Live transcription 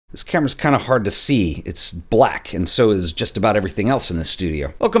This camera's kind of hard to see. It's black, and so is just about everything else in this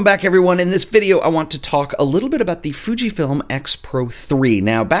studio. Welcome back, everyone. In this video, I want to talk a little bit about the Fujifilm X-Pro3.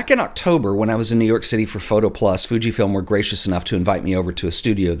 Now, back in October, when I was in New York City for Photo Plus, Fujifilm were gracious enough to invite me over to a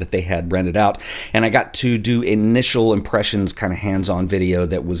studio that they had rented out, and I got to do initial impressions, kind of hands-on video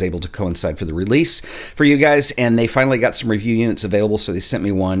that was able to coincide for the release for you guys, and they finally got some review units available, so they sent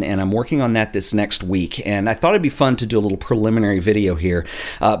me one, and I'm working on that this next week, and I thought it'd be fun to do a little preliminary video here,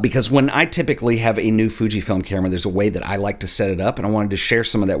 because when I typically have a new Fujifilm camera, there's a way that I like to set it up, and I wanted to share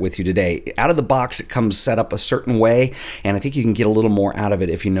some of that with you today. Out of the box, it comes set up a certain way, and I think you can get a little more out of it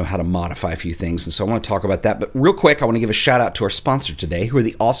if you know how to modify a few things, and so I want to talk about that. But real quick, I want to give a shout out to our sponsor today, who are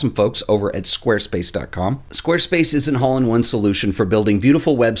the awesome folks over at Squarespace.com. Squarespace is an all-in-one solution for building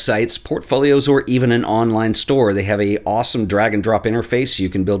beautiful websites, portfolios, or even an online store. They have an awesome drag-and-drop interface. You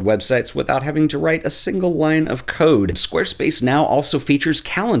can build websites without having to write a single line of code. Squarespace now also features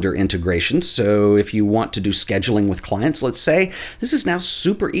calendar integration, so if you want to do scheduling with clients, let's say, this is now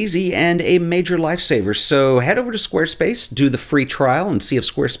super easy and a major lifesaver. So head over to Squarespace, do the free trial, and see if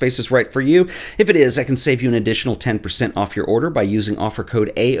Squarespace is right for you. If it is, I can save you an additional 10% off your order by using offer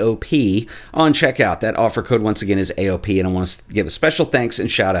code AOP on checkout. That offer code, once again, is AOP, and I want to give a special thanks and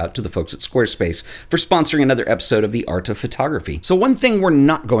shout out to the folks at Squarespace for sponsoring another episode of The Art of Photography. So one thing we're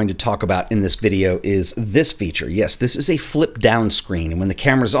not going to talk about in this video is this feature. Yes, this is a flip down screen, and when the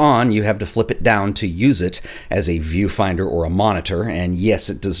camera's on, you have to flip it down to use it as a viewfinder or a monitor. And yes,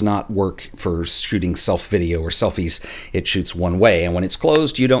 it does not work for shooting self video or selfies. It shoots one way, and when it's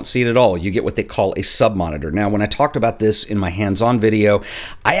closed, you don't see it at all. You get what they call a sub monitor. Now, when I talked about this in my hands-on video,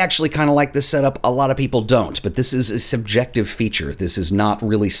 I actually kind of like this setup. A lot of people don't, but this is a subjective feature. This is not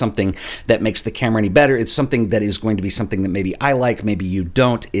really something that makes the camera any better. It's something that is going to be something that maybe I like, maybe you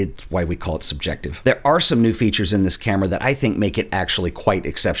don't. It's why we call it subjective. There are some new features in this camera that I think make it actually quite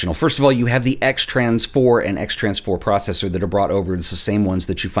exceptional. First of all, you have the X-Trans4 and X-Trans4 processor that are brought over. It's the same ones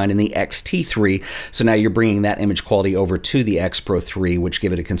that you find in the X-T3. So now you're bringing that image quality over to the X-Pro3, which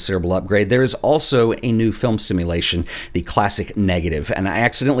give it a considerable upgrade. There is also a new film simulation, the classic negative. And I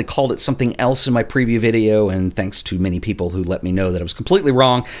accidentally called it something else in my preview video, and thanks to many people who let me know that I was completely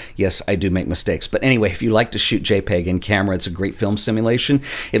wrong. Yes, I do make mistakes. But anyway, if you like to shoot JPEG in camera, it's a great film simulation.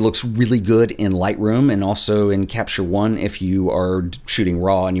 It looks really good in Lightroom and also in Capture One if you are shooting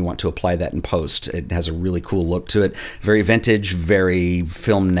RAW and you want to apply that in post. It has a really cool look to it. Very vintage, very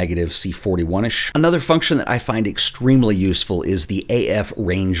film negative C41-ish. Another function that I find extremely useful is the AF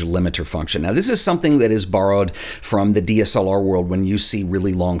range limiter function. Now, this is something that is borrowed from the DSLR world when you see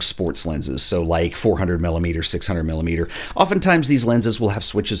really long sports lenses. So like 400mm, 600mm. Oftentimes these lenses will have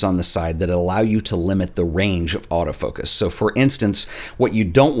switches on the side that allow you to limit the range of autofocus. So for instance, what you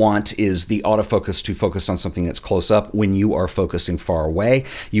don't want is the autofocus to focus on something that's close up when you are focusing far away.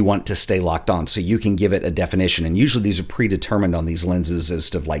 You want to stay locked on, so you can give it a definition, and usually these are predetermined on these lenses as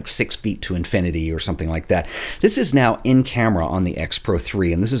to like 6 feet to infinity or something like that. This is now in camera on the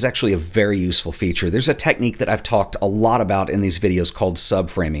X-Pro3, and this is actually a very useful feature. There's a technique that I've talked a lot about in these videos called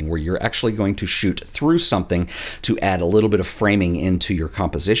subframing, where you're actually going to shoot through something to add a little bit of framing into your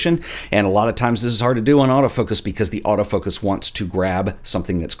composition, and a lot of times this is hard to do on autofocus because the autofocus wants to grab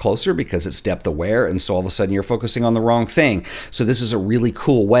something that's closer because it's depth aware, and so all of a sudden you're focusing on the wrong thing. So this is a really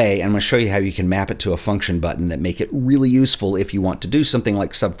cool way, and I'm going to show you how you can map it to a function button that make it really useful if you want to do something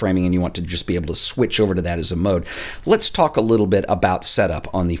like subframing and you want to just be able to switch over to that as a mode. Let's talk a little bit about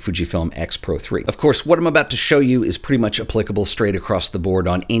setup on the Fujifilm X-Pro3. Of course, what I'm about to show you is pretty much applicable straight across the board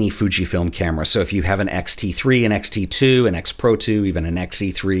on any Fujifilm camera. So if you have an X-T3, an X-T2, an X-Pro2, even an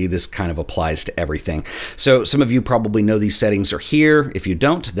X-E3, this kind of applies to everything. So some of you probably know these settings are here. If you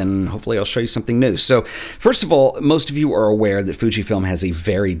don't, then hopefully I'll show you something new. So first of all, most of you are aware that Fujifilm has a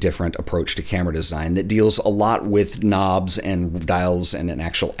very different approach to camera design that deals a lot with knobs and dials and an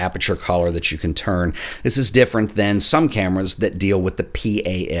actual aperture collar that you can turn. This is different than some cameras that deal with the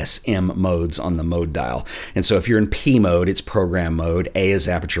PASM modes on the mode dial. And so if you're in P mode, it's program mode, A is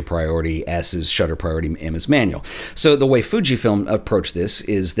aperture priority, S is shutter priority, M is manual. So the way Fujifilm approached this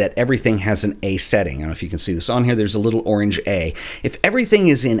is that everything has an A setting. I don't know if you can see this on here. There's a little orange A. If everything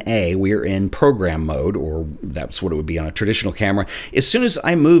is in A, we're in program mode, or that's what it would be on a traditional camera. As soon as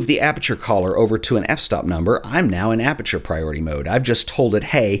I move the aperture collar over to an f-stop number, I'm now in aperture priority mode. I've just told it,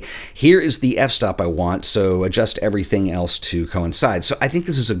 hey, here is the f-stop I want, so adjust everything else to coincide. So I think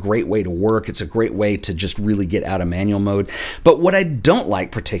this is a great way to work. It's a great way to just really get out of manual mode. But what I don't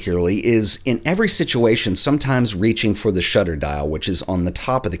like particularly is in every situation, sometimes reaching for the shutter dial, which is on the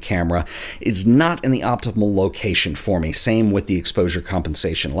top of the camera, is not in the optimal location for me. Same with the exposure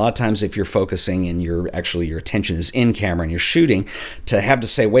compensation. A lot of times if you're focusing and your attention is in camera and you're shooting, to have to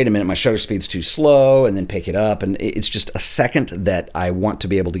say, wait a minute, my shutter speed's too slow, and then pick it up, and it's just a second that I want to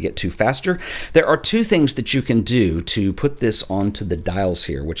be able to get to faster. There are two things that you can do to put this onto the dials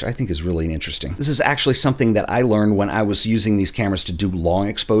here, which I think is really interesting. This is actually something that I learned when I was using these cameras to do long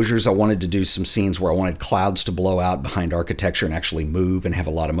exposures. I wanted to do some scenes where I wanted clouds to blow out behind architecture and actually move and have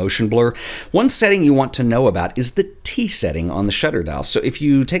a lot of motion blur. One setting you want to know about is the T setting on the shutter dial. So if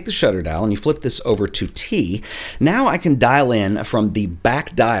you take the shutter dial and you flip this over to T, now I can dial in from the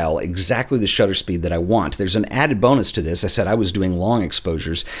back dial exactly the shutter speed that I want. There's an added bonus to this. I said I was doing long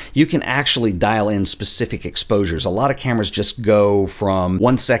exposures. You can actually dial in specific exposures. A lot of cameras just go from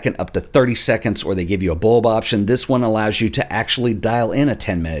 1 second up to 30 seconds, or they give you a bulb option. This one allows you to actually dial in a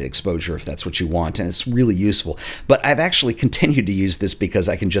 10-minute exposure if that's what you want, and it's really useful. But I've actually continued to use this because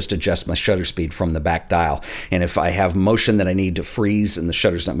I can just adjust my shutter speed from the back dial. And if I have motion that I need to freeze and the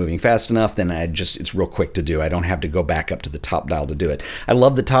shutter's not moving fast enough, then it's real quick to do. I don't have to go back up to the top dial to do it. I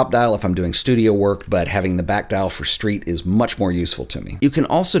love the top dial if I'm doing studio work, but having the back dial for street is much more useful to me. You can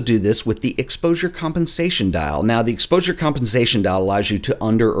also do this with the exposure compensation dial. Now, the exposure compensation dial allows you to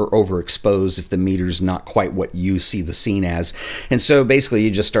under or overexpose if the meter's not quite what you see the scene as. And so basically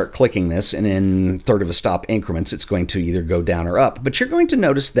you just start clicking this, and in third of a stop increments, it's going to either go down or up. But you're going to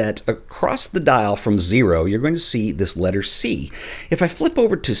notice that across the dial from 0, you're going to see this letter C. If I flip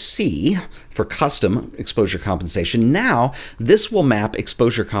over to C for custom exposure compensation, now this will map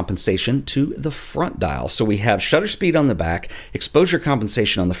exposure compensation to the front dial. So we have shutter speed on the back, exposure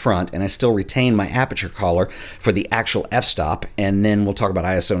compensation on the front, and I still retain my aperture collar for the actual f-stop, and then we'll talk about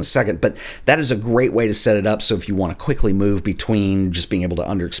ISO in a second. But that is a great way to set it up, so if you want to quickly move between just being able to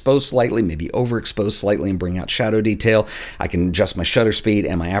underexpose slightly, maybe overexpose slightly and bring out shadow detail, I can adjust my shutter speed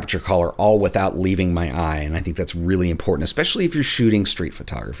and my aperture collar all without leaving my eye, and I think that's really important, especially if you're shooting street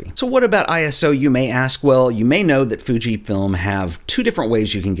photography. So what about ISO, you may ask? Well, you may know that Fujifilm have two different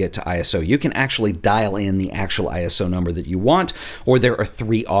ways you can get to ISO. You can actually dial in the actual ISO number that you want, or there are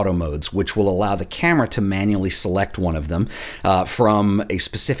 3 auto modes, which will allow the camera to manually select one of them from a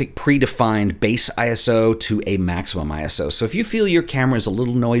specific predefined base ISO to a maximum ISO. So if you feel your camera is a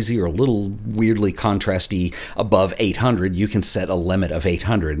little noisy or a little weirdly contrasty above 800, you can set a limit of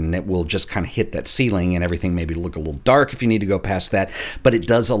 800, and it will just kind of hit that ceiling and everything maybe look a little dark if you need to go past that, but it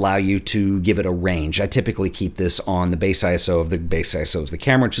does allow you to give it a range. I typically keep this on the base ISO of the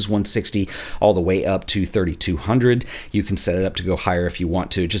camera, which is 160, all the way up to 3200. You can set it up to go higher if you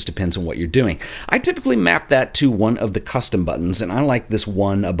want to. It just depends on what you're doing. I typically map that to one of the custom buttons, and I like this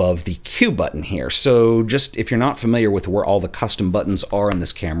one above the Q button here. So just if you're not familiar with where all the custom buttons are in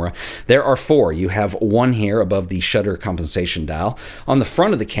this camera, there are 4. You have one here above the shutter compensation dial. On the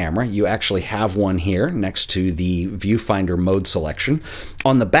front of the camera, you actually have one here next to the viewfinder mode selection.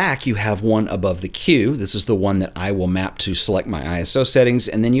 On the back, you have one above the Q. This is the one that I will map to select my ISO settings.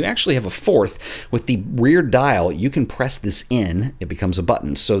 And then you actually have a 4th with the rear dial. You can press this in, it becomes a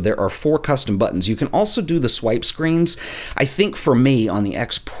button. So there are 4 custom buttons. You can also do the swipe screens. I think for me on the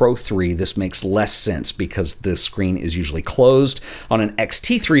X-Pro3, this makes less sense because the screen is usually closed. On an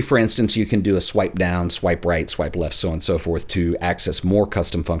X-T3, for instance, you can do a swipe down, swipe right, swipe left, so on and so forth to access more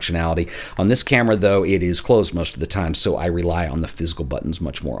custom functionality. On this camera, though, it is closed most of the time, so I rely on the physical buttons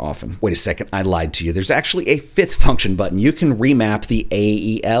much more often. Wait a second, I lied to you. There's actually a 5th function button. You can remap the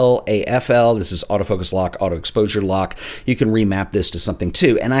AEL, AFL, this is autofocus lock, auto exposure lock. You can remap this to something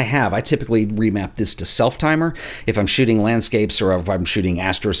too, and I typically remap this to self-timer. If I'm shooting landscapes or if I'm shooting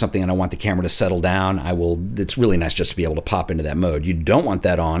Astro or something and I want the camera to settle down, it's really nice just to be able to pop into that mode. You don't want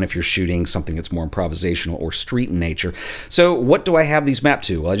that on if you're shooting something that's more improvisational or street in nature. So what do I have these mapped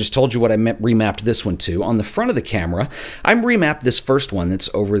to? Well, I just told you what I remapped this one to. On the front of the camera, I remapped this first one that's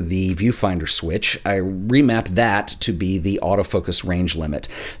over the viewfinder switch. I remapped that to be the autofocus range limit.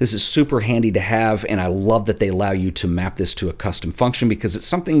 This is super handy to have, and I love that they allow you to map this to a custom function because it's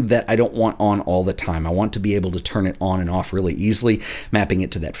something that I don't want on all the time. I want to be able to turn it on and off really easily. Mapping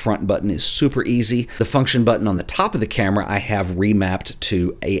it to that front button is super easy. The function button on the top of the camera I have remapped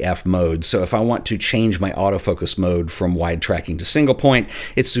to AF mode. So if I want to change my autofocus mode from wide tracking to single point,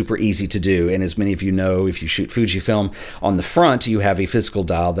 it's super easy to do. And as many of you know, if you shoot Fujifilm, on the front you have a physical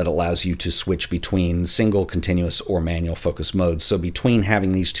dial that allows you to switch between single, continuous, or manual focus modes. So between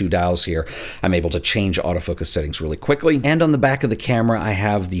having these 2 dials here, I'm able to change autofocus settings really quickly. And on the back of the camera, I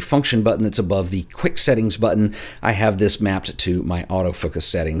have the function button that's above the quick settings button. I have this mapped to my autofocus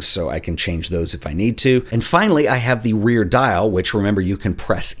settings, so I can change those if I need to. And finally, I have the rear dial, which remember you can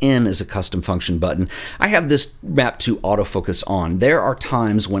press in as a custom function button. I have this mapped to autofocus on. There are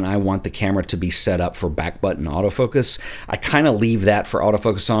times when I want the camera to be set up for back button autofocus. I kind of leave that for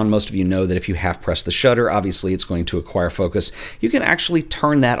autofocus on most most of you know that if you half press the shutter, obviously it's going to acquire focus. You can actually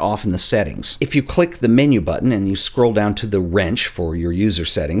turn that off in the settings. If you click the menu button and you scroll down to the wrench for your user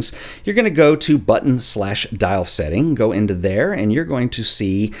settings, you're going to go to button/dial setting, go into there, and you're going to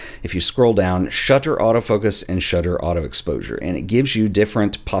see, if you scroll down, shutter autofocus and shutter auto exposure. And it gives you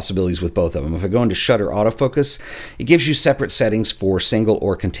different possibilities with both of them. If I go into shutter autofocus, it gives you separate settings for single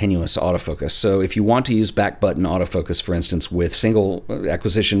or continuous autofocus. So if you want to use back button autofocus, for instance, with single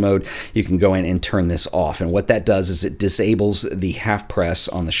acquisition mode, you can go in and turn this off. And what that does is it disables the half press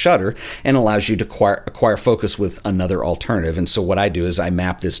on the shutter and allows you to acquire focus with another alternative. And so what I do is I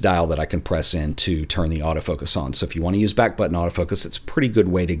map this dial that I can press in to turn the autofocus on. So if you want to use back button autofocus, it's a pretty good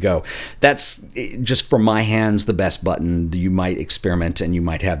way to go. That's just from my hands the best button. You might experiment and you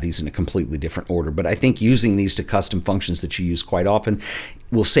might have these in a completely different order, but I think using these to custom functions that you use quite often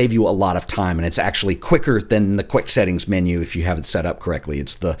will save you a lot of time, and it's actually quicker than the quick settings menu if you have it set up correctly.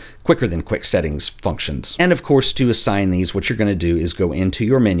 It's the quicker than quick settings functions. And of course, to assign these, what you're going to do is go into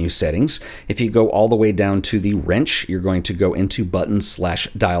your menu settings. If you go all the way down to the wrench, you're going to go into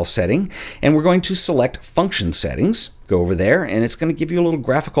button/dial setting, and we're going to select function settings. Go over there, and it's going to give you a little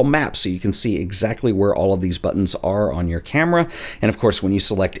graphical map so you can see exactly where all of these buttons are on your camera. And of course, when you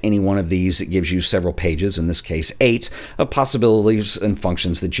select any one of these, it gives you several pages, in this case 8, of possibilities and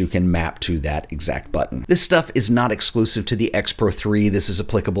functions that you can map to that exact button. This stuff is not exclusive to the X-Pro3. This is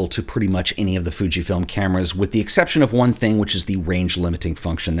applicable to pretty much any of the Fujifilm cameras, with the exception of one thing, which is the range limiting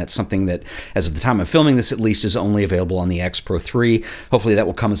function. That's something that, as of the time I'm filming this at least, is only available on the X-Pro3. Hopefully that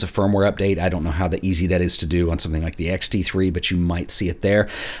will come as a firmware update. I don't know how easy that is to do on something like the X-T3, but you might see it there.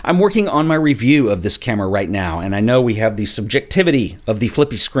 I'm working on my review of this camera right now, and I know we have the subjectivity of the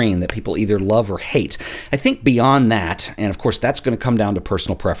flippy screen that people either love or hate. I think beyond that, and of course that's going to come down to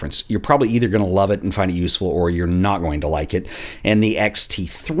personal preference, you're probably either going to love it and find it useful, or you're not going to like it. And the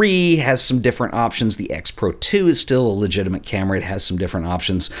X-T3 has some different options. The X-Pro2 is still a legitimate camera. It has some different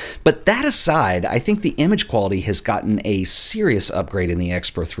options. But that aside, I think the image quality has gotten a serious upgrade in the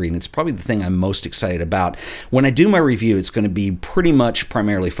X-Pro3, and it's probably the thing I'm most excited about. When I do my review, it's going to be pretty much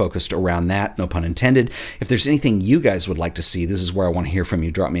primarily focused around that, no pun intended. If there's anything you guys would like to see, this is where I want to hear from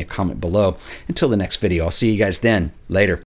you. Drop me a comment below. Until the next video, I'll see you guys then. Later.